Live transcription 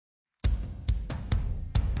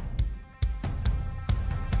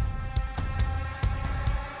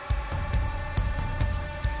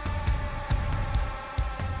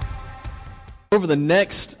Over the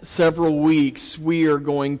next several weeks, we are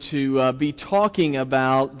going to be talking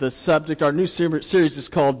about the subject. Our new series is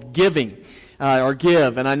called Giving, or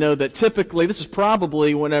Give. And I know that typically, this is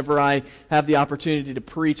probably whenever I have the opportunity to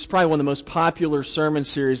preach, it's probably one of the most popular sermon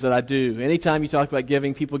series that I do. Anytime you talk about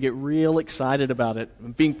giving, people get real excited about it.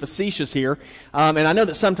 I'm being facetious here. And I know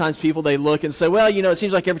that sometimes people, they look and say, well, it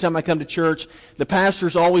seems like every time I come to church, the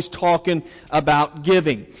pastor's always talking about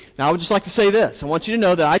giving. Now, I would just like to say this. I want you to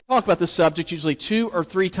know that I talk about this subject usually 2 or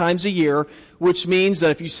 3 times a year, which means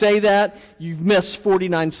that if you say that, you've missed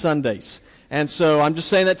 49 Sundays. And so I'm just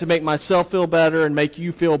saying that to make myself feel better and make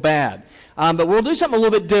you feel bad. But we'll do something a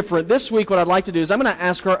little bit different. This week, what I'd like to do is I'm going to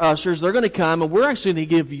ask our ushers. They're going to come, and we're actually going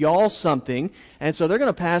to give y'all something. And so they're going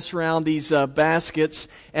to pass around these baskets,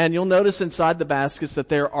 and you'll notice inside the baskets that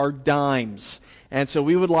there are dimes. And so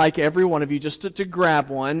we would like every one of you just to grab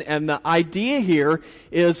one. And the idea here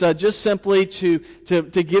is just simply to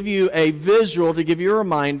give you a visual, to give you a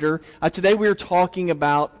reminder. Today we are talking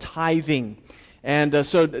about tithing. And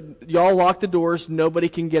so y'all lock the doors. Nobody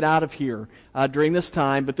can get out of here during this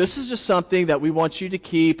time. But this is just something that we want you to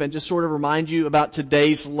keep and just sort of remind you about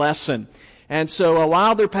today's lesson. And so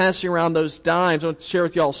while they're passing around those dimes, I want to share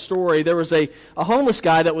with y'all a story. There was a homeless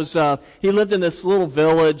guy that was, he lived in this little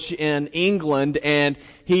village in England, and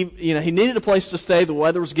he needed a place to stay. The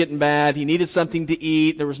weather was getting bad. He needed something to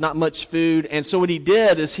eat. There was not much food. And so what he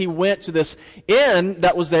did is he went to this inn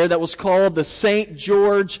that was there that was called the St.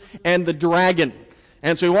 George and the Dragon.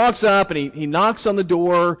 And so he walks up and he knocks on the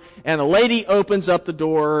door, and a lady opens up the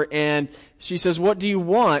door, and she says, "What do you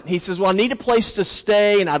want?" He says, "Well, I need a place to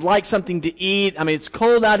stay, and I'd like something to eat. I mean, it's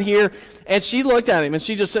cold out here." And she looked at him, and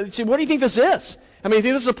she just said, "What do you think this is? I mean, you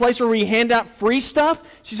think this is a place where we hand out free stuff?"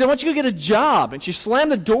 She said, "Why don't you go get a job?" And she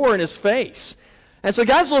slammed the door in his face. And so the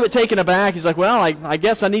guy's a little bit taken aback. He's like, "Well, I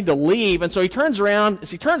guess I need to leave." And so he turns around. As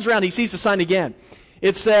he turns around, he sees the sign again.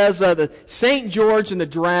 It says the St. George and the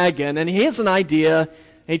Dragon, and he has an idea. And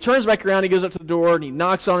he turns back around, he goes up to the door, and he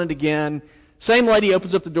knocks on it again. Same lady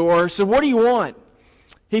opens up the door. So, "What do you want?"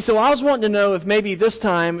 He said, "Well, I was wanting to know if maybe this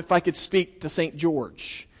time if I could speak to St.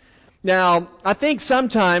 George." Now, I think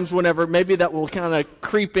sometimes whenever, maybe that will kind of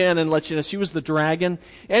creep in and let you know she was the dragon.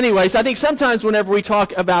 Anyways, I think sometimes whenever we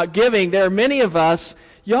talk about giving, there are many of us,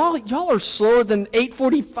 y'all are slower than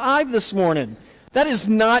 8:45 this morning. That is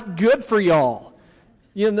not good for y'all.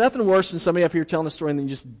 Nothing worse than somebody up here telling a story and then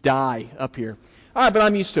you just die up here. All right, but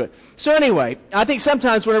I'm used to it. So anyway, I think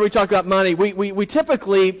sometimes whenever we talk about money, we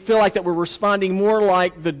typically feel like that we're responding more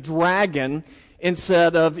like the dragon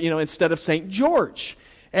instead of St. George.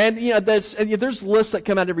 And there's lists that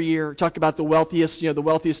come out every year talk about the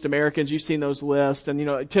wealthiest Americans. You've seen those lists,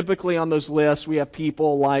 and typically on those lists we have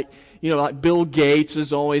people like Bill Gates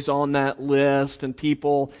is always on that list, and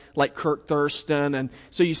people like Kurt Thurston, and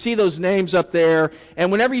so you see those names up there.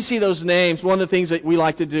 And whenever you see those names, one of the things that we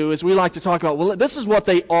like to do is we like to talk about, well, this is what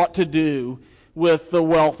they ought to do with the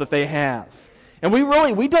wealth that they have. And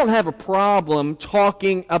we don't have a problem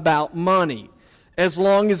talking about money as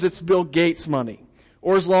long as it's Bill Gates' money,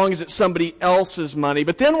 or as long as it's somebody else's money.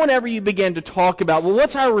 But then whenever you begin to talk about, well,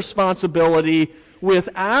 what's our responsibility with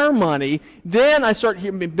our money, then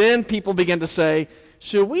people begin to say,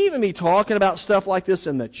 should we even be talking about stuff like this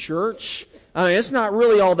in the church? I mean, it's not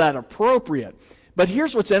really all that appropriate. But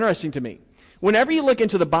here's what's interesting to me. Whenever you look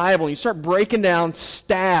into the Bible and you start breaking down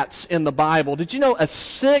stats in the Bible, did you know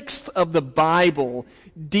 1/6 of the Bible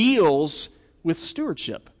deals with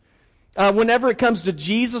stewardship? Whenever it comes to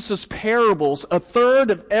Jesus' parables,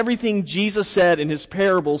 1/3 of everything Jesus said in his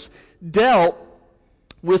parables dealt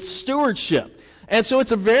with stewardship. And so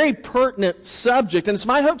it's a very pertinent subject. And it's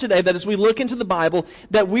my hope today that as we look into the Bible,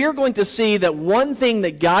 that we are going to see that one thing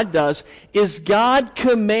that God does is God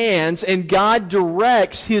commands and God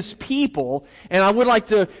directs his people. And I would like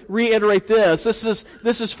to reiterate this.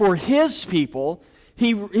 This is for his people.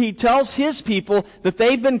 He tells his people that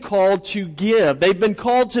they've been called to give. They've been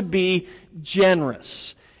called to be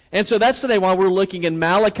generous. And so that's today why we're looking in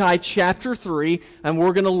Malachi chapter 3, and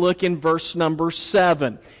we're going to look in verse number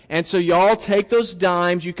 7. And so y'all take those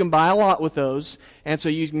dimes. You can buy a lot with those. And so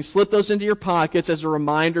you can slip those into your pockets as a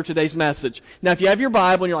reminder of today's message. Now, if you have your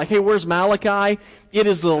Bible and you're like, hey, where's Malachi? It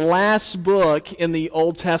is the last book in the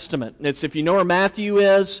Old Testament. It's, if you know where Matthew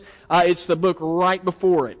is, it's the book right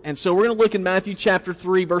before it. And so we're going to look in Matthew chapter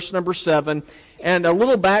 3, verse number 7. And a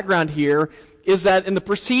little background here is that in the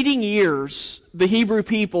preceding years, the Hebrew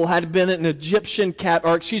people had been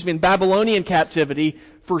in Babylonian captivity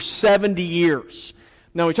for 70 years.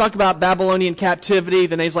 Now, we talk about Babylonian captivity,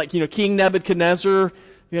 the names like, King Nebuchadnezzar,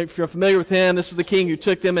 If you're familiar with him, this is the king who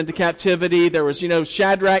took them into captivity. There was,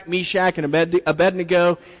 Shadrach, Meshach, and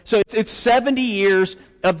Abednego. So it's 70 years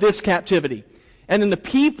of this captivity. And then the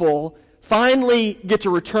people finally get to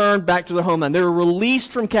return back to their homeland. They're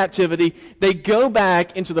released from captivity. They go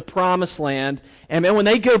back into the promised land. And then when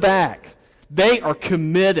they go back, they are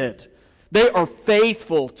committed. They are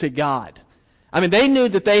faithful to God. I mean, they knew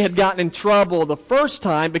that they had gotten in trouble the first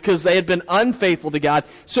time because they had been unfaithful to God.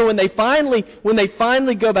 So when they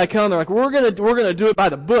finally go back home, they're like, we're gonna do it by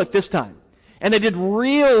the book this time. And they did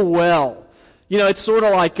real well. It's sort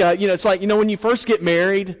of like, it's like, when you first get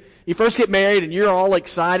married and you're all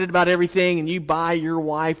excited about everything and you buy your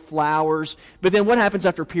wife flowers. But then what happens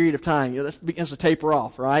after a period of time? That begins to taper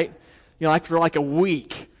off, right? After like a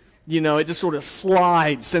week, it just sort of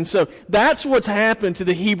slides. And so that's what's happened to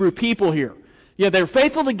the Hebrew people here. They were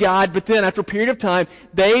faithful to God, but then after a period of time,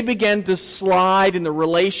 they began to slide in the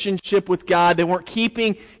relationship with God. They weren't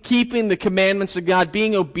keeping the commandments of God,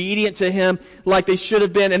 being obedient to Him like they should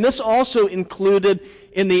have been. And this also included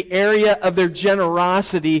in the area of their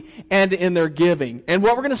generosity and in their giving. And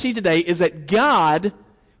what we're going to see today is that God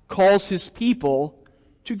calls His people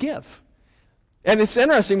to give. And it's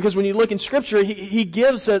interesting because when you look in Scripture, He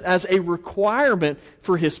gives it as a requirement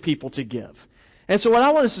for His people to give. And so what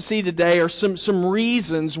I want us to see today are some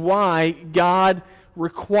reasons why God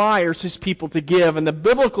requires His people to give. And the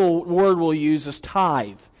biblical word we'll use is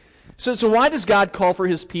tithe. So why does God call for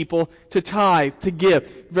His people to tithe, to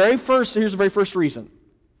give? Here's the very first reason.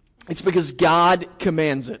 It's because God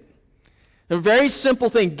commands it. A very simple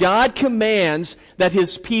thing. God commands that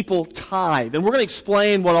His people tithe. And we're going to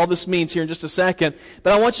explain what all this means here in just a second.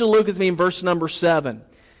 But I want you to look with me in verse number 7.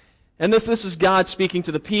 And this is God speaking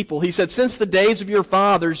to the people. He said, since the days of your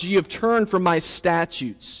fathers, you have turned from my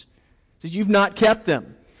statutes. He said, you've not kept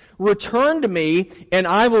them. Return to me, and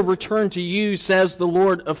I will return to you, says the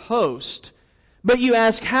Lord of hosts. But you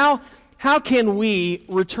ask, how can we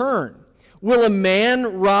return? Will a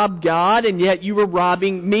man rob God, and yet you are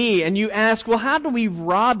robbing me? And you ask, well, how do we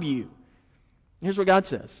rob you? Here's what God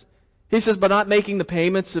says. He says, by not making the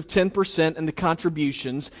payments of 10% and the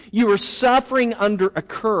contributions, you are suffering under a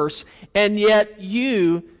curse, and yet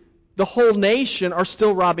you, the whole nation, are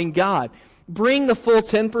still robbing God. Bring the full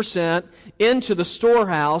 10% into the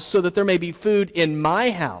storehouse so that there may be food in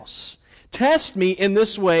my house. Test me in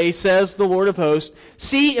this way, says the Lord of hosts.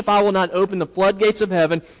 See if I will not open the floodgates of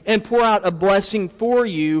heaven and pour out a blessing for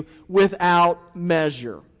you without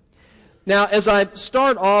measure. Now, as I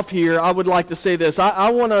start off here, I would like to say this.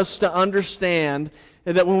 I want us to understand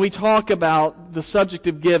that when we talk about the subject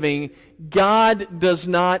of giving, God does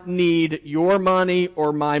not need your money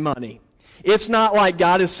or my money. It's not like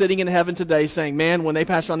God is sitting in heaven today saying, man, when they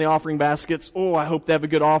pass around the offering baskets, I hope they have a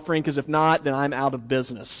good offering, because if not, then I'm out of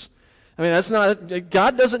business. I mean,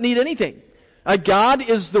 God doesn't need anything. God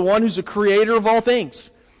is the one who's the creator of all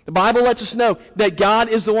things. The Bible lets us know that God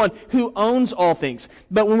is the one who owns all things.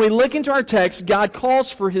 But when we look into our text, God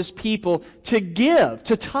calls for His people to give,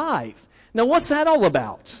 to tithe. Now, what's that all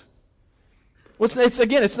about? This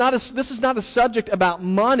is not a subject about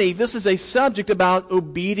money. This is a subject about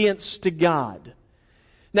obedience to God.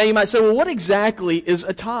 Now, you might say, well, what exactly is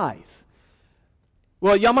a tithe?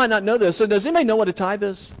 Well, y'all might not know this. So does anybody know what a tithe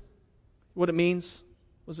is? What it means?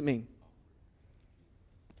 What does it mean?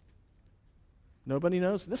 Nobody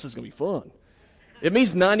knows? This is going to be fun. It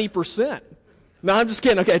means 90%. No, I'm just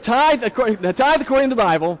kidding. Okay, tithe according to the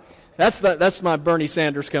Bible. That's my Bernie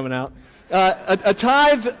Sanders coming out. A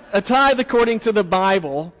tithe according to the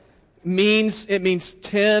Bible means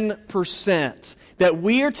 10%. That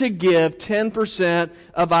we are to give 10%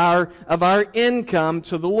 of our income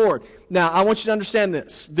to the Lord. Now, I want you to understand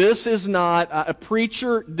this. This is not a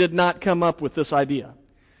preacher did not come up with this idea.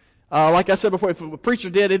 Like I said before, if a preacher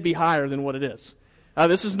did, it'd be higher than what it is. I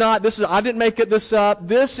didn't make this up.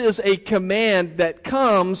 This is a command that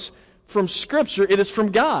comes from Scripture. It is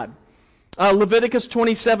from God. Leviticus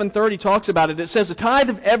 27:30 talks about it. It says, a tithe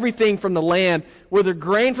of everything from the land, whether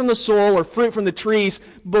grain from the soil or fruit from the trees,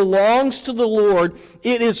 belongs to the Lord.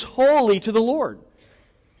 It is holy to the Lord.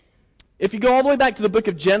 If you go all the way back to the book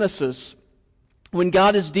of Genesis, when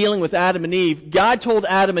God is dealing with Adam and Eve, God told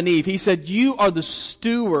Adam and Eve, He said, you are the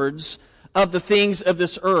stewards of the things of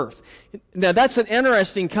this earth. Now, that's an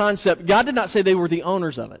interesting concept. God did not say they were the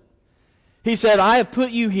owners of it. He said, I have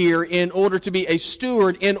put you here in order to be a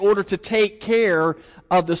steward, in order to take care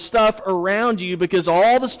of the stuff around you, because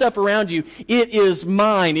all the stuff around you, it is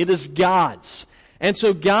mine, it is God's. And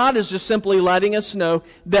so God is just simply letting us know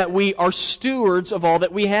that we are stewards of all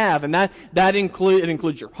that we have. And that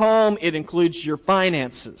includes your home, it includes your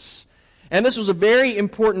finances. And this was a very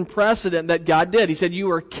important precedent that God did. He said, you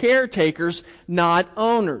are caretakers, not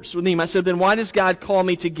owners. Well, you might say, then why does God call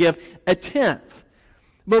me to give a tenth?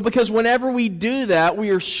 Well, because whenever we do that,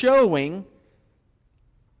 we are showing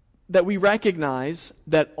that we recognize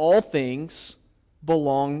that all things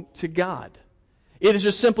belong to God. It is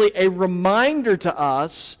just simply a reminder to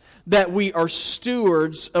us that we are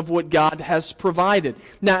stewards of what God has provided.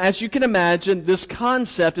 Now, as you can imagine, this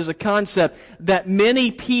concept is a concept that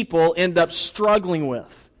many people end up struggling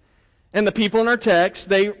with. And the people in our text,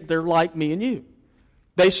 they're like me and you.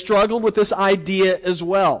 They struggled with this idea as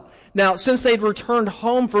well. Now, since they'd returned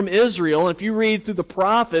home from Israel, and if you read through the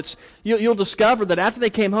prophets, you'll discover that after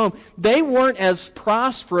they came home, they weren't as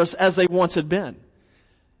prosperous as they once had been.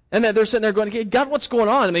 And that they're sitting there going, God, what's going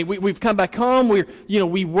on? I mean, we've come back home,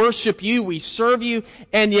 we worship you, we serve you,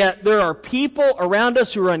 and yet there are people around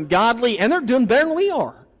us who are ungodly, and they're doing better than we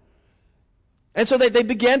are. And so they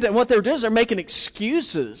began to, and what they're doing is they're making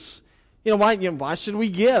excuses. Why should we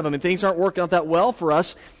give? I mean, things aren't working out that well for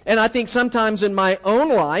us. And I think sometimes in my own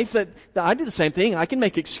life that I do the same thing. I can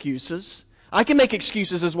make excuses. I can make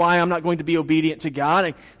excuses as why I'm not going to be obedient to God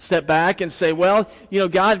and step back and say, well,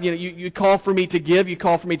 God, you call for me to give, you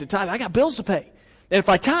call for me to tithe. I got bills to pay. And if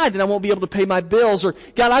I tithe, then I won't be able to pay my bills. Or,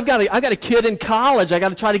 God, I've got a kid in college. I got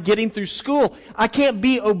to try to get him through school. I can't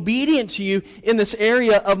be obedient to you in this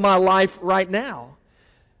area of my life right now.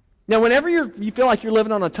 Now, whenever you feel like you're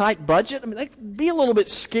living on a tight budget, I mean, that can be a little bit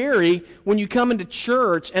scary when you come into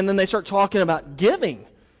church and then they start talking about giving.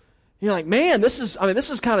 You're like, man, this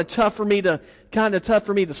is kind of tough for me to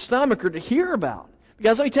stomach or to hear about.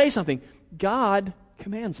 Because let me tell you something, God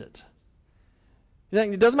commands it.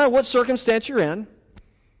 It doesn't matter what circumstance you're in.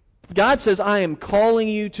 God says, I am calling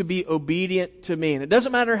you to be obedient to me. And it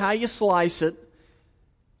doesn't matter how you slice it,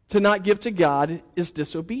 to not give to God is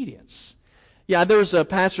disobedience. Yeah, there was a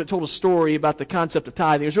pastor that told a story about the concept of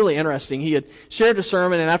tithing. It was really interesting. He had shared a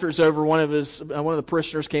sermon, and after it was over, one of the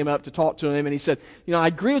parishioners came up to talk to him, and he said, I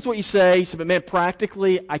agree with what you say. He said, but man,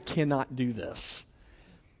 practically, I cannot do this.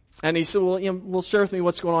 And he said, well, share with me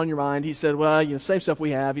what's going on in your mind. He said, well, same stuff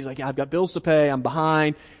we have. He's like, I've got bills to pay. I'm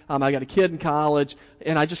behind. I got a kid in college,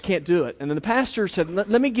 and I just can't do it. And then the pastor said,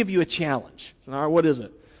 let me give you a challenge. I said, all right, what is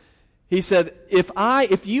it? He said,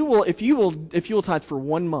 if you will tithe for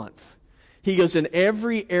 1 month, he goes, in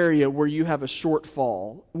every area where you have a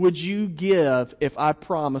shortfall, would you give if I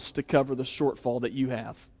promise to cover the shortfall that you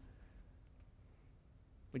have?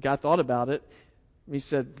 The guy thought about it. He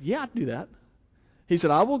said, yeah, I'd do that. He said,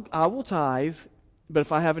 I will tithe, but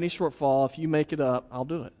if I have any shortfall, if you make it up, I'll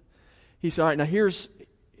do it. He said, all right, now here's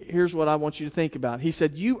what I want you to think about. He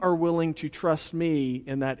said, you are willing to trust me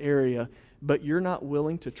in that area, but you're not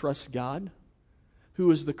willing to trust God, who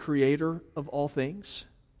is the creator of all things.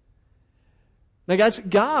 Now, guys,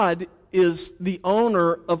 God is the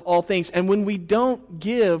owner of all things. And when we don't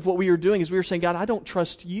give, what we are doing is we are saying, God, I don't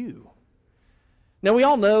trust you. Now, we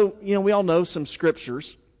all know some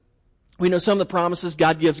scriptures. We know some of the promises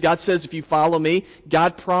God gives. God says, if you follow me,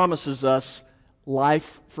 God promises us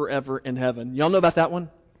life forever in heaven. Y'all know about that one?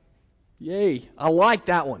 Yay. I like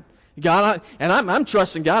that one. God, I'm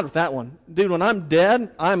trusting God with that one. Dude, when I'm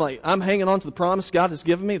dead, I'm hanging on to the promise God has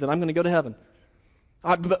given me that I'm going to go to heaven.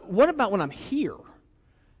 But what about when I'm here?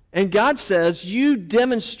 And God says, you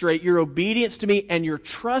demonstrate your obedience to me and your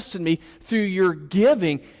trust in me through your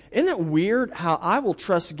giving. Isn't it weird how I will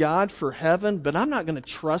trust God for heaven, but I'm not going to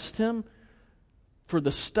trust Him for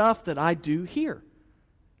the stuff that I do here?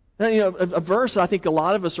 Now, a verse I think a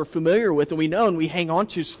lot of us are familiar with and we know and we hang on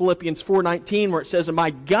to is Philippians 4:19, where it says, and my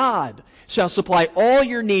God shall supply all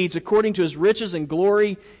your needs according to His riches and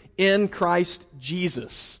glory in Christ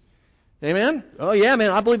Jesus. Amen? Oh, yeah,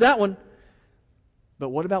 man, I believe that one. But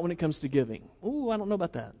what about when it comes to giving? Ooh, I don't know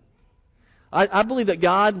about that. I believe that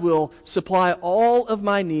God will supply all of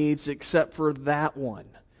my needs except for that one.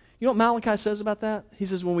 You know what Malachi says about that? He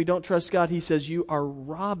says when we don't trust God, he says you are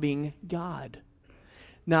robbing God.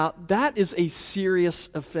 Now, that is a serious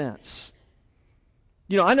offense.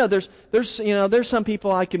 I know there's some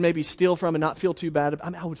people I can maybe steal from and not feel too bad about. I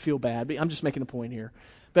mean, I would feel bad, but I'm just making a point here.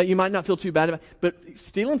 But you might not feel too bad about it. But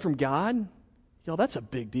stealing from God, that's a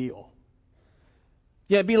big deal.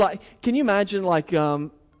 Yeah, it'd be like, can you imagine like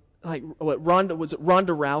Ronda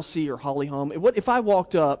Rousey or Holly Holm? What if I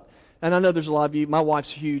walked up, and I know there's a lot of you, my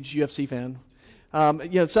wife's a huge UFC fan.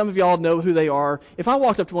 Some of y'all know who they are. If I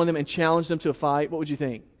walked up to one of them and challenged them to a fight, what would you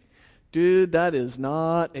think? Dude, that is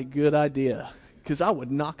not a good idea, because I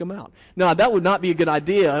would knock them out. No, that would not be a good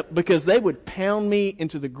idea, because they would pound me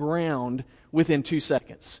into the ground within 2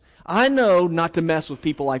 seconds. I know not to mess with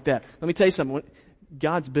people like that. Let me tell you something.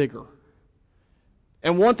 God's bigger.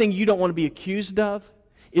 And one thing you don't want to be accused of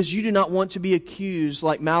is you do not want to be accused,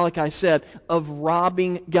 like Malachi said, of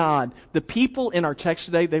robbing God. The people in our text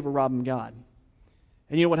today, they were robbing God.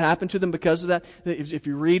 And you know what happened to them because of that? If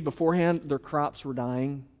you read beforehand, their crops were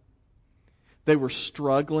dying. They were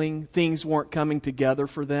struggling. Things weren't coming together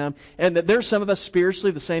for them. And there's some of us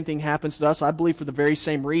spiritually, the same thing happens to us, I believe, for the very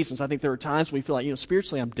same reasons. I think there are times when we feel like,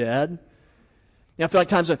 spiritually I'm dead. I feel like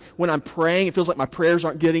times when I'm praying, it feels like my prayers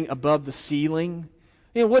aren't getting above the ceiling.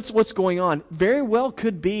 What's going on? Very well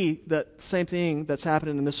could be that same thing that's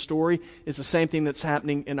happening in this story is the same thing that's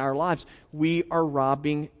happening in our lives. We are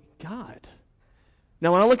robbing God.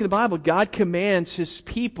 Now, when I look at the Bible, God commands His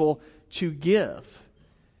people to give.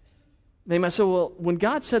 They might say, well, when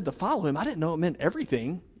God said to follow Him, I didn't know it meant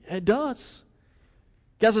everything. It does.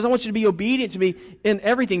 God says, I want you to be obedient to me in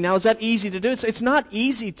everything. Now, is that easy to do? It's not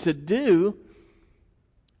easy to do.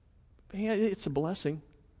 Yeah, it's a blessing.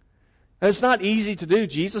 It's not easy to do.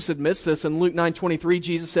 Jesus admits this in Luke 9:23.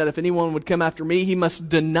 Jesus said, if anyone would come after me, he must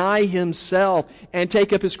deny himself and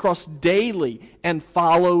take up his cross daily and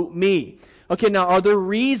follow me. Okay, now are there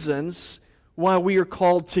reasons why we are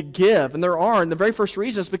called to give? And there are. And the very first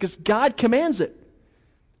reason is because God commands it.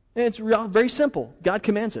 And it's very simple. God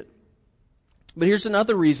commands it. But here's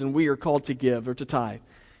another reason we are called to give or to tithe.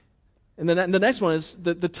 And then the next one is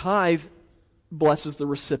that the tithe blesses the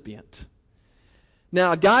recipient.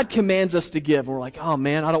 Now, God commands us to give. And we're like, oh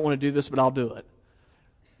man, I don't want to do this, but I'll do it.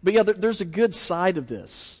 But yeah, there's a good side of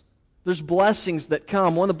this. There's blessings that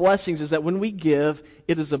come. One of the blessings is that when we give,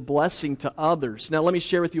 it is a blessing to others. Now, let me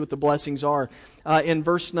share with you what the blessings are. In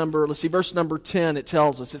verse number 10, it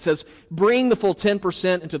tells us, it says, bring the full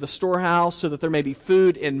 10% into the storehouse so that there may be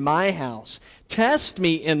food in my house. Test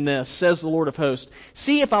me in this, says the Lord of hosts.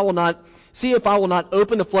 See if I will not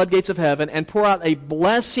open the floodgates of heaven and pour out a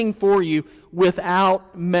blessing for you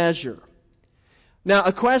without measure. Now,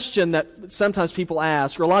 a question that sometimes people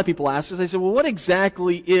ask, or a lot of people ask, is they say, well, what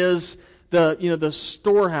exactly is the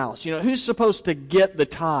storehouse? Who's supposed to get the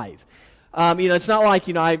tithe? It's not like,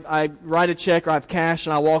 I write a check or I have cash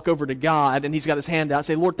and I walk over to God and He's got His hand out and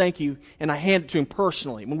say, Lord, thank you, and I hand it to Him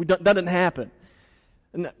personally. That doesn't happen.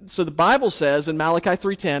 And so the Bible says in Malachi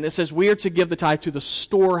 3:10, it says we are to give the tithe to the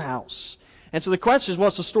storehouse. And so the question is,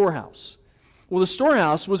 what's the storehouse? Well, the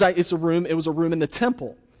storehouse was a room in the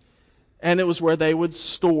temple. And it was where they would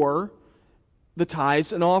store the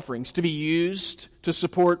tithes and offerings to be used to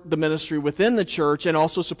support the ministry within the church and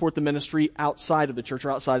also support the ministry outside of the church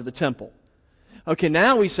or outside of the temple. Okay,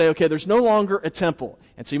 now we say, okay, there's no longer a temple.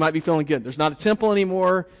 And so you might be feeling good. There's not a temple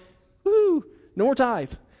anymore. Woo, no more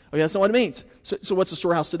tithe. Okay, that's not what it means. So what's the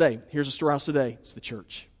storehouse today? Here's the storehouse today. It's the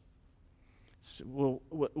church. So, well,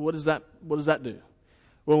 what does that do?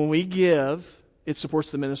 Well, when we give, it supports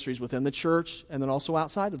the ministries within the church and then also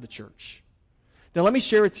outside of the church. Now let me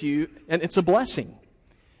share with you, and it's a blessing.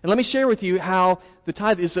 And let me share with you how the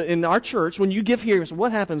tithe is in our church. When you give here, so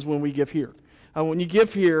what happens when we give here? When you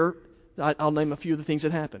give here, I'll name a few of the things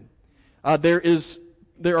that happen.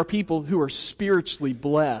 There are people who are spiritually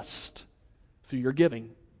blessed through your giving.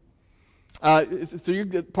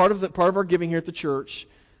 Part of our giving here at the church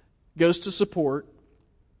goes to support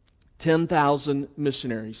 10,000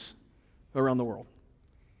 missionaries around the world,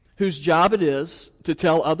 whose job it is to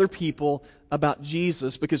tell other people about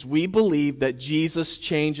Jesus because we believe that Jesus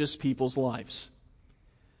changes people's lives.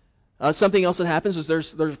 Something else that happens is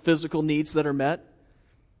there's physical needs that are met.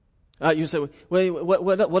 You say, wait,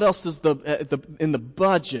 what else does in the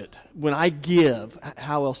budget when I give?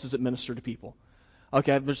 How else does it minister to people?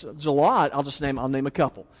 Okay, there's a lot. I'll name a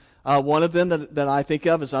couple. One of them that I think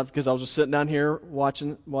of is because I was just sitting down here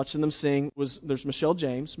watching them sing. There's Michelle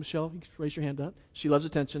James. Michelle, you can raise your hand up. She loves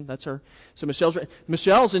attention. That's her. So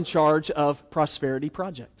Michelle's in charge of Prosperity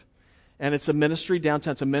Project, and it's a ministry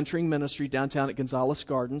downtown. It's a mentoring ministry downtown at Gonzales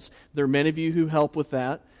Gardens. There are many of you who help with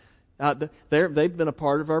that. They've been a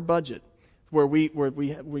part of our budget, where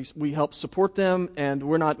we help support them, and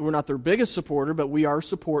we're not their biggest supporter, but we are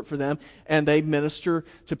support for them, and they minister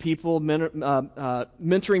to people,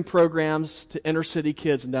 mentoring programs to inner city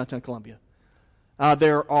kids in downtown Columbia.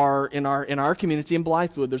 There are in our community in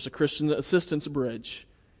Blythewood, there's a Christian Assistance Bridge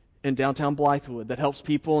in downtown Blythewood that helps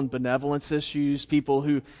people in benevolence issues, people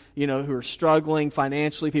who are struggling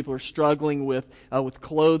financially, people who are struggling with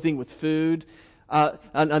clothing, with food.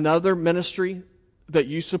 Another ministry that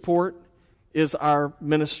you support is our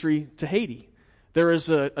ministry to Haiti. There is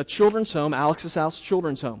a children's home, Alex's House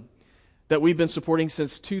Children's Home, that we've been supporting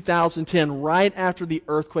since 2010. Right after the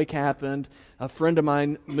earthquake happened, a friend of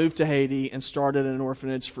mine moved to Haiti and started an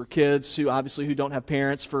orphanage for kids who don't have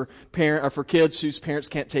parents, for kids whose parents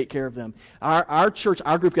can't take care of them. Our church,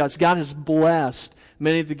 our group, God has blessed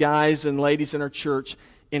many of the guys and ladies in our church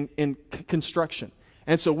in construction.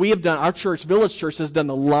 And so we have done, our church, Village Church, has done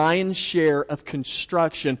the lion's share of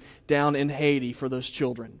construction down in Haiti for those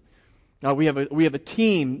children. We have a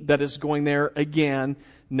team that is going there again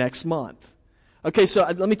next month. Okay, so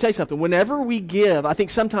let me tell you something. Whenever we give, I think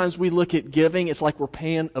sometimes we look at giving, it's like we're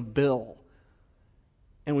paying a bill.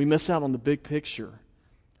 And we miss out on the big picture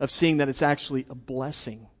of seeing that it's actually a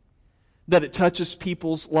blessing, that it touches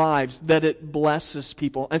people's lives, that it blesses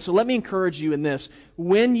people. And so let me encourage you in this.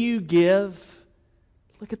 When you give,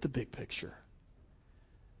 look at the big picture.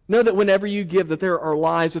 Know that whenever you give, that there are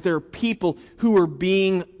lives, that there are people who are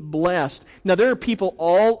being blessed. Now, there are people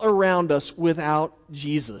all around us without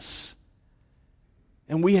Jesus.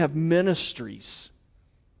 And we have ministries.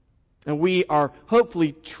 And we are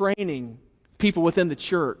hopefully training people within the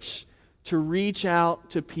church to reach out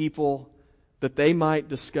to people that they might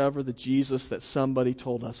discover the Jesus that somebody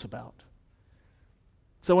told us about.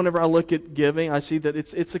 So whenever I look at giving, I see that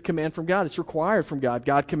it's a command from God. It's required from God.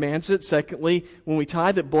 God commands it. Secondly, when we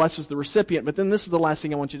tithe, it blesses the recipient. But then this is the last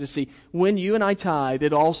thing I want you to see. When you and I tithe,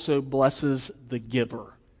 it also blesses the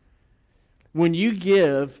giver. When you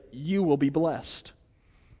give, you will be blessed.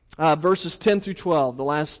 Verses 10 through 12, the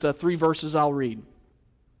last 3 verses I'll read.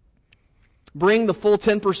 Bring the full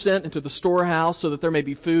 10% into the storehouse so that there may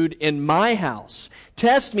be food in my house.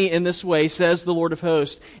 Test me in this way, says the Lord of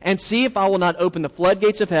hosts, and see if I will not open the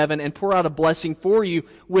floodgates of heaven and pour out a blessing for you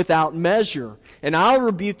without measure. And I'll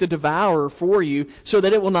rebuke the devourer for you so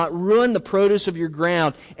that it will not ruin the produce of your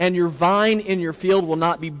ground, and your vine in your field will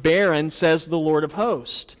not be barren, says the Lord of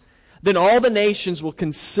hosts. Then all the nations will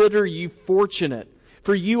consider you fortunate,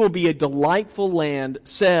 for you will be a delightful land,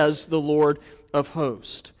 says the Lord of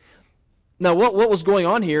hosts. Now, what was going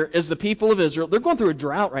on here is the people of Israel, they're going through a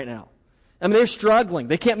drought right now. I mean, they're struggling.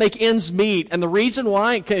 They can't make ends meet. And the reason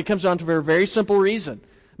why, it comes down to a very, very simple reason.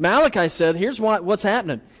 Malachi said, here's what's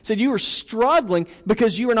happening. He said, you are struggling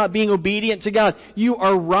because you are not being obedient to God. You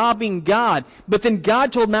are robbing God. But then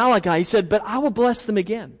God told Malachi, he said, but I will bless them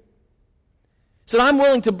again. He said, I'm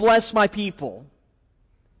willing to bless my people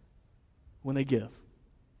when they give.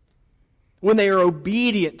 When they are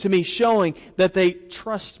obedient to me, showing that they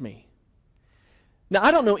trust me. Now,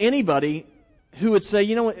 I don't know anybody who would say,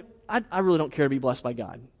 you know what, I really don't care to be blessed by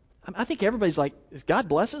God. I think everybody's like, if God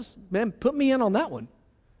blesses, man, put me in on that one.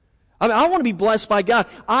 I mean, I want to be blessed by God.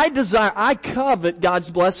 I covet God's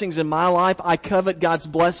blessings in my life. I covet God's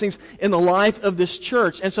blessings in the life of this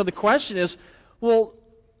church. And so the question is, well,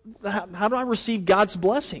 how do I receive God's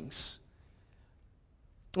blessings?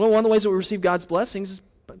 Well, one of the ways that we receive God's blessings is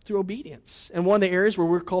through obedience. And one of the areas where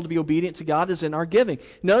we're called to be obedient to God is in our giving.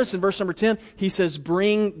 Notice in verse number 10, he says,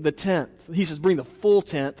 bring the tenth. He says, bring the full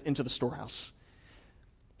tenth into the storehouse.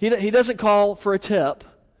 He doesn't call for a tip.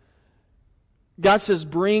 God says,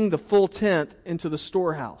 bring the full tenth into the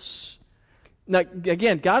storehouse. Now,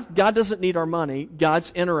 again, God doesn't need our money.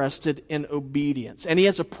 God's interested in obedience. And He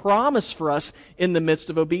has a promise for us in the midst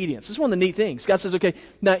of obedience. This is one of the neat things. God says, okay,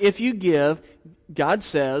 now if you give, God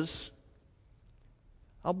says,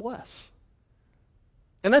 I'll bless.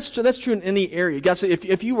 And that's true in any area. God said,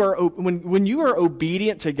 if you are when you are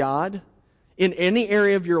obedient to God in any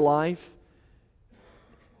area of your life,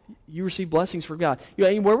 you receive blessings from God. You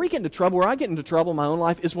know, where I get into trouble in my own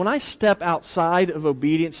life is when I step outside of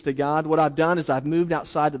obedience to God. What I've done is I've moved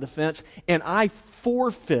outside of the fence, and I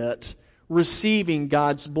forfeit receiving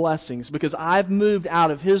God's blessings because I've moved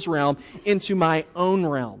out of His realm into my own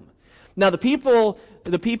realm. Now, the people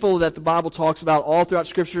that the Bible talks about all throughout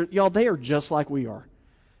Scripture, y'all, they are just like we are.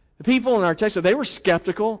 The people in our text, they were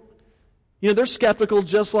skeptical. You know, they're skeptical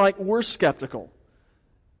just like we're skeptical.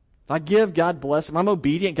 If I give, God blesses. If I'm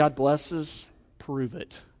obedient, God blesses. Prove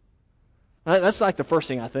it. That's like the first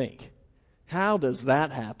thing I think. How does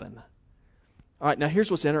that happen? All right, now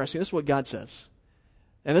here's what's interesting. This is what God says.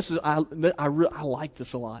 And this is I like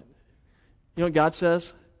this a lot. You know what God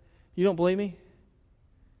says? You don't believe me?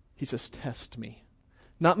 He says, test me.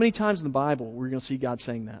 Not many times in the Bible we're going to see God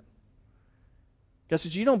saying that. God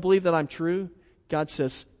says, you don't believe that I'm true? God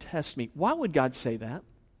says, test me. Why would God say that?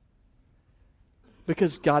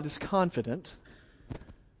 Because God is confident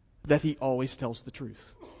that He always tells the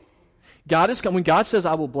truth. When God says,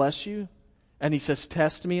 I will bless you, and He says,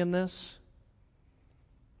 test me in this,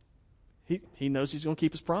 He knows He's going to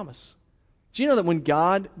keep His promise. Do you know that when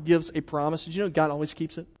God gives a promise, did you know God always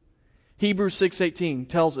keeps it? Hebrews 6:18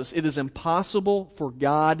 tells us it is impossible for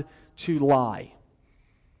God to lie.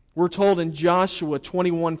 We're told in Joshua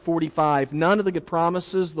 21:45, none of the good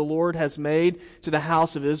promises the Lord has made to the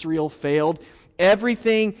house of Israel failed.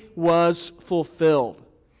 Everything was fulfilled.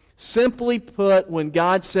 Simply put, when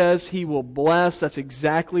God says He will bless, that's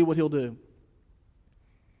exactly what He'll do.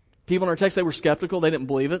 People in our text, they were skeptical. They didn't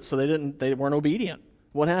believe it, so they weren't obedient.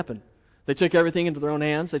 What happened? They took everything into their own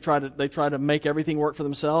hands. They tried to make everything work for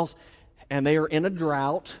themselves, and they are in a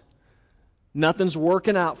drought. Nothing's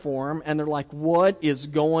working out for them, and they're like, what is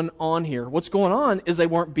going on here? What's going on is they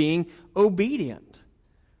weren't being obedient.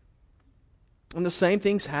 And the same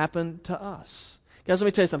things happen to us. Guys, let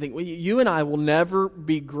me tell you something. You and I will never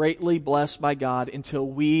be greatly blessed by God until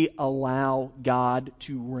we allow God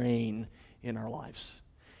to reign in our lives.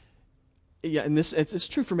 Yeah, and it's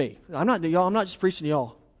true for me. I'm not just preaching to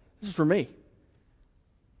y'all. This is for me.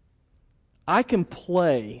 I can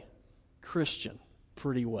play Christian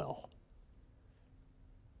pretty well,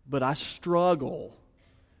 but I struggle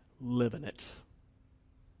living it.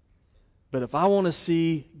 But if I want to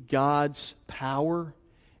see God's power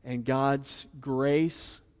and God's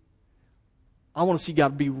grace, I want to see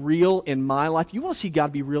God be real in my life. You want to see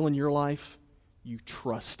God be real in your life? You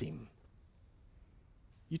trust Him.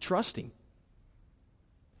 You trust Him.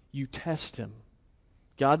 You test Him.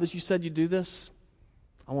 God, that you said you'd do this,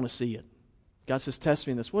 I want to see it. God says, test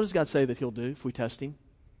me in this. What does God say that He'll do if we test Him?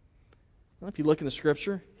 Well, if you look in the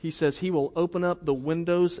Scripture, He says He will open up the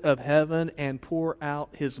windows of heaven and pour out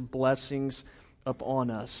His blessings upon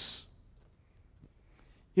us.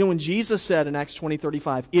 You know, when Jesus said in Acts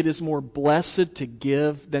 20:35, it is more blessed to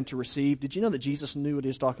give than to receive, did you know that Jesus knew what He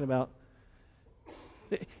was talking about?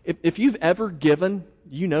 If you've ever given,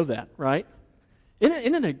 you know that, right?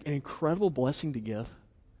 Isn't it an incredible blessing to give?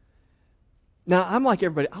 Now, I'm like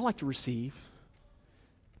everybody. I like to receive.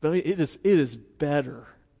 But it is better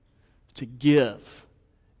to give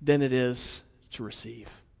than it is to receive.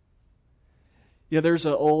 Yeah, there's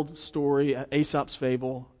an old story, Aesop's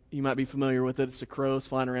fable. You might be familiar with it. It's a crow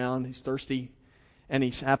flying around. He's thirsty, and he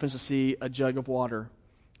happens to see a jug of water.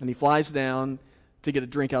 And he flies down to get a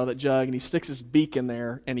drink out of that jug, and he sticks his beak in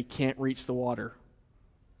there, and he can't reach the water.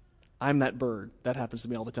 I'm that bird. That happens to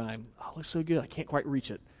me all the time. Oh, it looks so good. I can't quite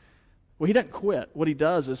reach it. Well, he doesn't quit. What he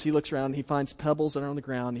does is he looks around, and he finds pebbles that are on the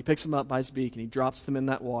ground. He picks them up by his beak, and he drops them in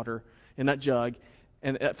that water, in that jug.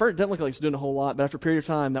 And at first, it doesn't look like he's doing a whole lot, but after a period of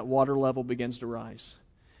time, that water level begins to rise.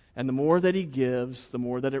 And the more that he gives, the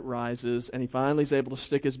more that it rises, and he finally is able to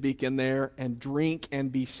stick his beak in there and drink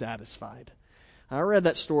and be satisfied. I read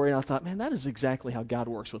that story, and I thought, man, that is exactly how God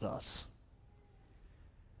works with us.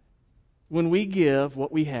 When we give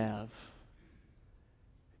what we have,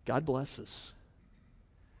 God blesses.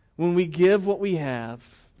 When we give what we have,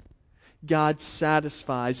 God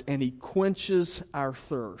satisfies and He quenches our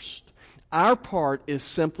thirst. Our part is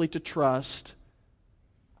simply to trust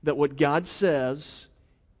that what God says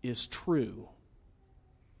is true.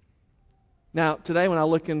 Now, today when I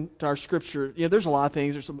look into our Scripture, there's a lot of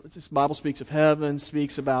things. This Bible speaks of heaven,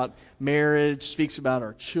 speaks about marriage, speaks about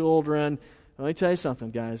our children. Let me tell you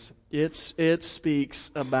something, guys. It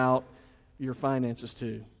speaks about your finances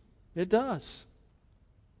too. It does.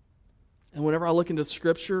 And whenever I look into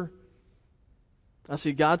Scripture, I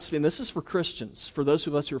see God speaking. This is for Christians, for those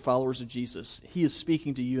of us who are followers of Jesus. He is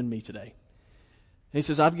speaking to you and me today. And He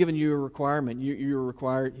says, I've given you a requirement. You are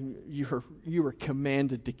required. You are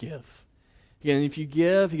commanded to give. And if you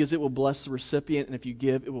give, He goes, it will bless the recipient. And if you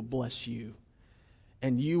give, it will bless you.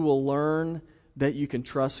 And you will learn that you can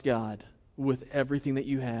trust God with everything that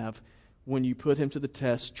you have when you put Him to the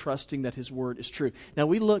test, trusting that His Word is true. Now,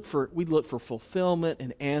 we look for fulfillment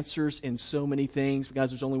and answers in so many things. But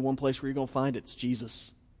guys, there's only one place where you're going to find it. It's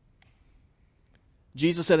Jesus.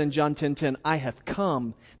 Jesus said in John 10:10, I have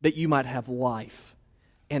come that you might have life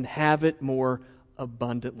and have it more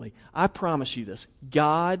abundantly. I promise you this.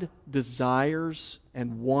 God desires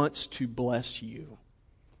and wants to bless you.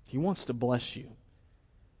 He wants to bless you.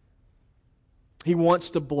 He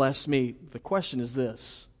wants to bless me. The question is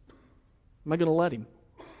this. Am I going to let Him?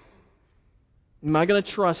 Am I going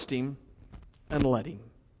to trust Him and let Him?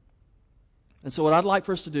 And so what I'd like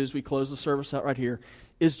for us to do as we close the service out right here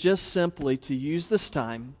is just simply to use this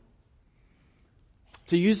time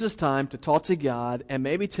to talk to God and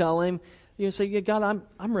maybe tell Him, say, yeah, God,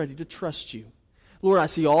 I'm ready to trust You. Lord, I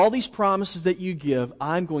see all these promises that You give.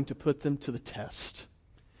 I'm going to put them to the test.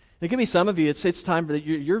 There could be some of you, it's time for that.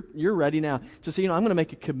 You're ready now to say, I'm going to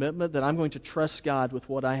make a commitment that I'm going to trust God with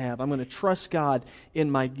what I have. I'm going to trust God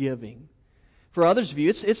in my giving. For others of you,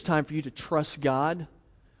 it's time for you to trust God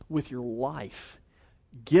with your life.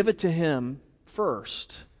 Give it to Him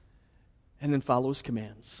first, and then follow His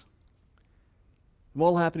commands. And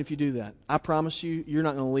what will happen if you do that? I promise you, you're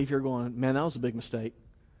not going to leave here going, man, that was a big mistake.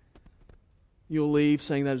 You'll leave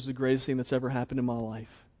saying that is the greatest thing that's ever happened in my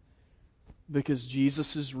life. because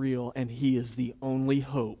Jesus is real and He is the only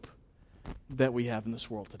hope that we have in this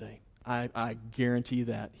world today. I guarantee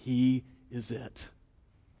that. He is it.